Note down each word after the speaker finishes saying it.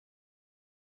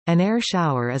An air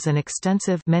shower is an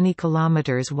extensive, many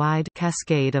kilometers wide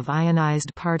cascade of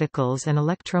ionized particles and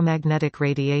electromagnetic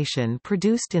radiation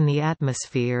produced in the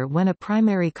atmosphere when a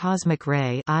primary cosmic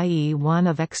ray, i.e. one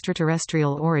of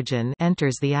extraterrestrial origin,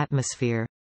 enters the atmosphere.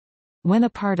 When a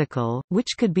particle,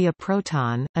 which could be a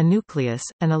proton, a nucleus,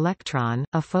 an electron,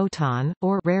 a photon,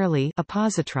 or rarely a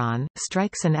positron,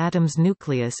 strikes an atom's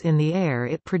nucleus in the air,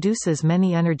 it produces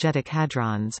many energetic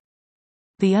hadrons.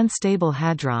 The unstable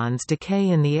hadrons decay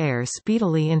in the air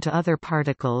speedily into other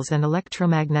particles and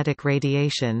electromagnetic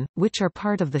radiation, which are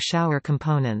part of the shower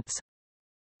components.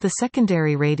 The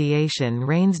secondary radiation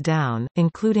rains down,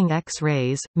 including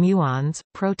X-rays, muons,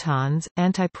 protons,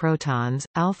 antiprotons,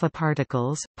 alpha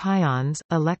particles, pions,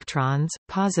 electrons,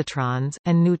 positrons,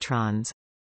 and neutrons.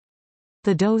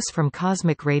 The dose from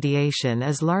cosmic radiation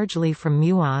is largely from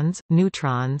muons,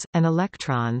 neutrons, and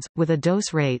electrons, with a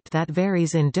dose rate that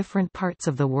varies in different parts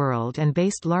of the world and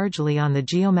based largely on the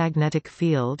geomagnetic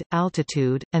field,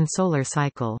 altitude, and solar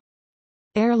cycle.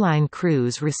 Airline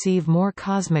crews receive more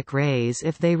cosmic rays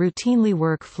if they routinely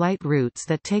work flight routes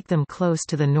that take them close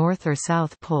to the North or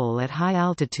South Pole at high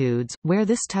altitudes, where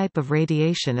this type of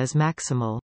radiation is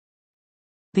maximal.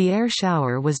 The air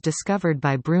shower was discovered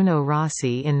by Bruno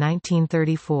Rossi in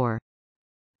 1934.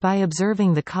 By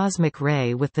observing the cosmic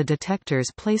ray with the detectors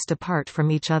placed apart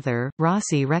from each other,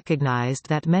 Rossi recognized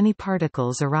that many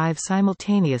particles arrive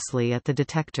simultaneously at the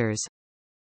detectors.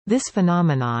 This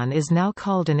phenomenon is now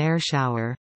called an air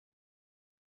shower.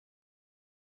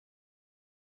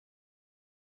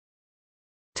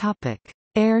 Topic: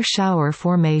 Air shower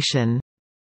formation.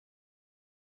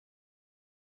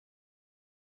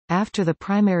 After the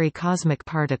primary cosmic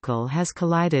particle has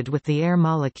collided with the air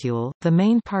molecule, the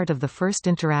main part of the first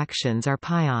interactions are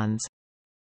pions.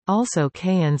 Also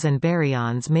kaons and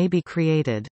baryons may be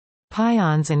created.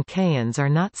 Pions and kaons are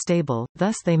not stable,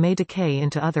 thus they may decay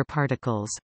into other particles.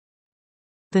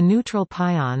 The neutral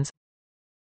pions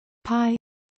pi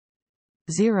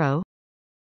 0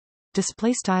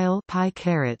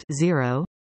 pi_0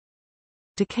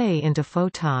 decay into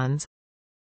photons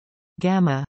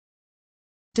gamma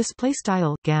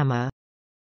gamma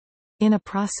in a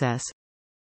process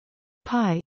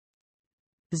pi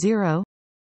 0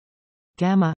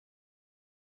 gamma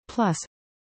plus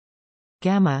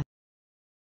gamma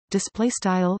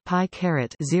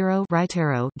pi_0 right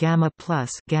arrow gamma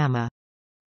plus gamma.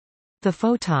 The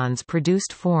photons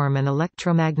produced form an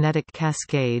electromagnetic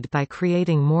cascade by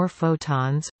creating more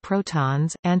photons,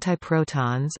 protons,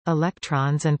 antiprotons,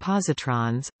 electrons and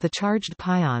positrons. The charged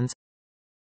pions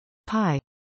pi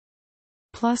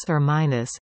plus or minus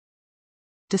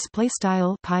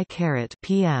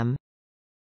pi_PM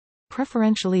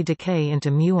preferentially decay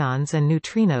into muons and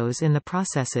neutrinos in the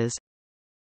processes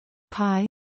pi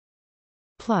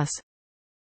plus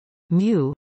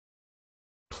mu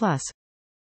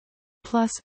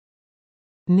plus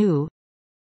nu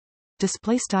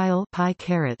pi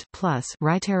plus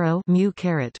right arrow mu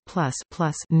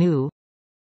plus nu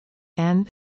and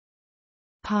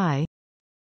pi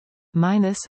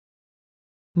minus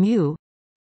mu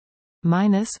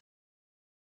minus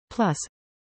plus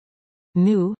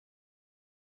nu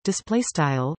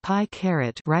pi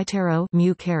right arrow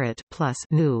mu plus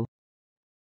nu.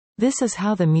 This is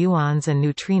how the muons and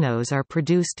neutrinos are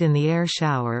produced in the air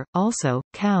shower. Also,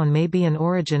 kaon may be an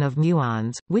origin of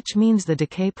muons, which means the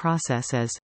decay process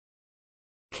is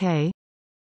K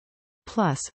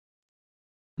plus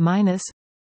minus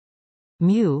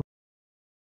mu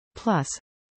plus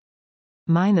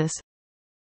minus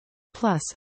plus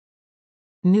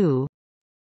nu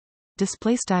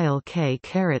K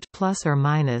plus or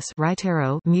minus right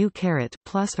arrow mu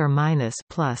plus or minus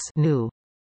plus nu.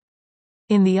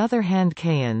 In the other hand,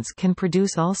 kaons can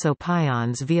produce also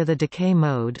pions via the decay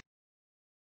mode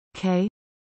K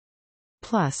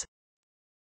plus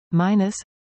minus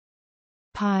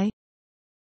pi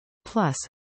plus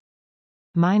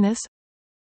minus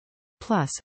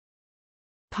plus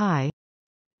pi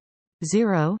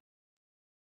 0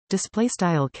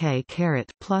 K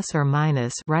plus or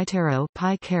minus right arrow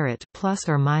pi plus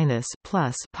or minus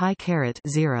plus pi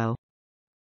 0.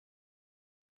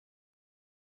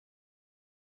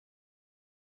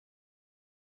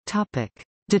 Topic: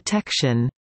 Detection.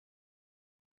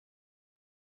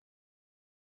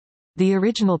 The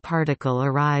original particle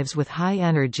arrives with high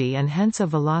energy and hence a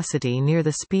velocity near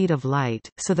the speed of light,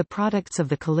 so the products of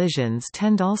the collisions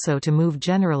tend also to move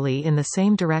generally in the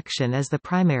same direction as the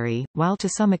primary, while to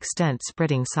some extent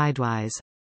spreading sidewise.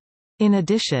 In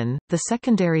addition, the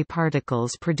secondary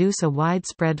particles produce a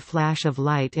widespread flash of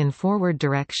light in forward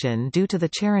direction due to the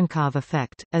Cherenkov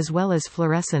effect, as well as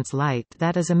fluorescence light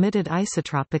that is emitted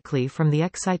isotropically from the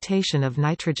excitation of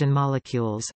nitrogen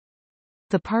molecules.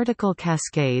 The particle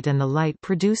cascade and the light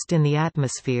produced in the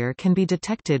atmosphere can be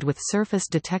detected with surface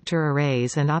detector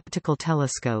arrays and optical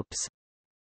telescopes.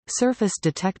 Surface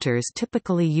detectors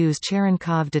typically use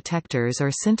Cherenkov detectors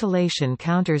or scintillation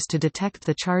counters to detect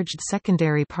the charged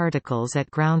secondary particles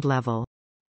at ground level.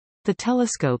 The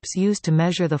telescopes used to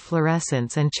measure the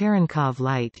fluorescence and Cherenkov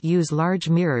light use large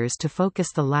mirrors to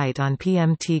focus the light on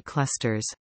PMT clusters.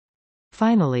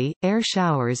 Finally, air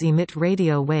showers emit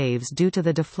radio waves due to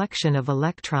the deflection of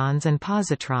electrons and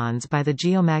positrons by the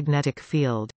geomagnetic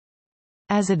field.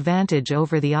 As advantage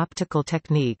over the optical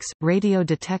techniques, radio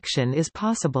detection is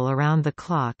possible around the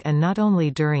clock and not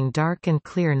only during dark and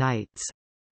clear nights.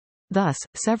 Thus,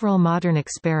 several modern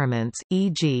experiments,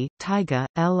 e.g., TAIGA,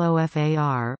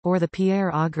 LOFAR, or the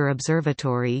Pierre Auger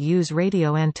Observatory use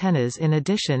radio antennas in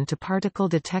addition to particle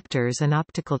detectors and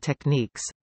optical techniques.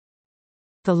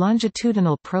 The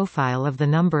longitudinal profile of the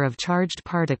number of charged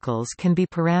particles can be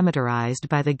parameterized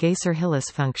by the Geisser-Hillis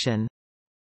function.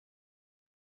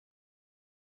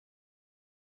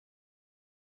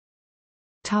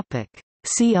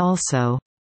 See also: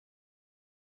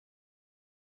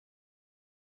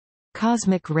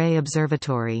 Cosmic Ray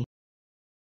Observatory.